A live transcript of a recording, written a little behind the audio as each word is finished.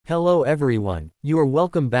Hello everyone, you are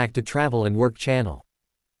welcome back to Travel and Work channel.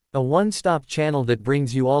 A one-stop channel that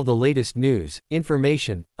brings you all the latest news,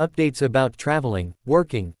 information, updates about traveling,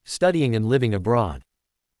 working, studying and living abroad.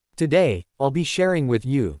 Today, I'll be sharing with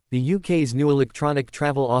you the UK's new electronic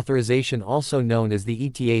travel authorization, also known as the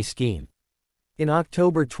ETA scheme. In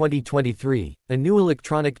October 2023, a new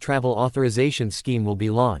electronic travel authorization scheme will be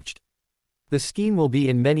launched. The scheme will be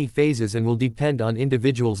in many phases and will depend on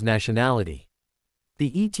individuals' nationality.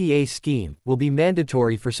 The ETA scheme will be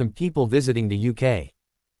mandatory for some people visiting the UK.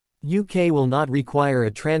 UK will not require a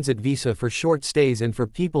transit visa for short stays and for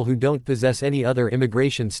people who don't possess any other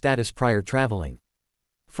immigration status prior traveling.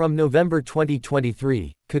 From November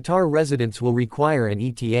 2023, Qatar residents will require an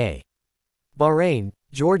ETA. Bahrain,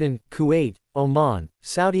 Jordan, Kuwait, Oman,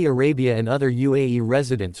 Saudi Arabia and other UAE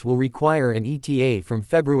residents will require an ETA from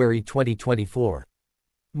February 2024.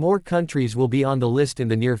 More countries will be on the list in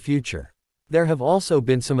the near future. There have also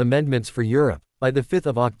been some amendments for Europe, by the 5th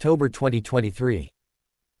of October 2023.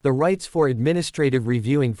 The rights for administrative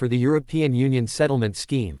reviewing for the European Union settlement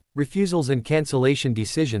scheme, refusals and cancellation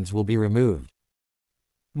decisions will be removed.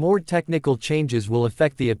 More technical changes will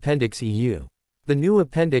affect the Appendix EU. The new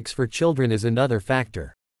appendix for children is another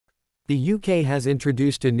factor. The UK has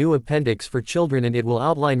introduced a new appendix for children and it will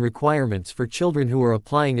outline requirements for children who are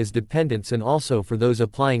applying as dependents and also for those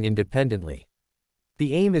applying independently.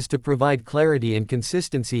 The aim is to provide clarity and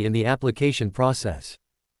consistency in the application process.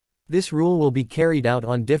 This rule will be carried out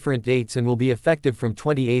on different dates and will be effective from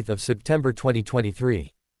 28th of September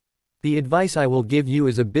 2023. The advice I will give you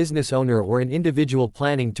as a business owner or an individual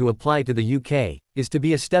planning to apply to the UK, is to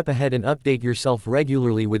be a step ahead and update yourself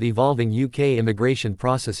regularly with evolving UK immigration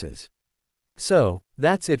processes. So,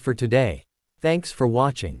 that's it for today. Thanks for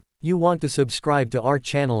watching. You want to subscribe to our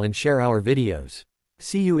channel and share our videos.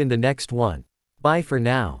 See you in the next one. Bye for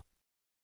now.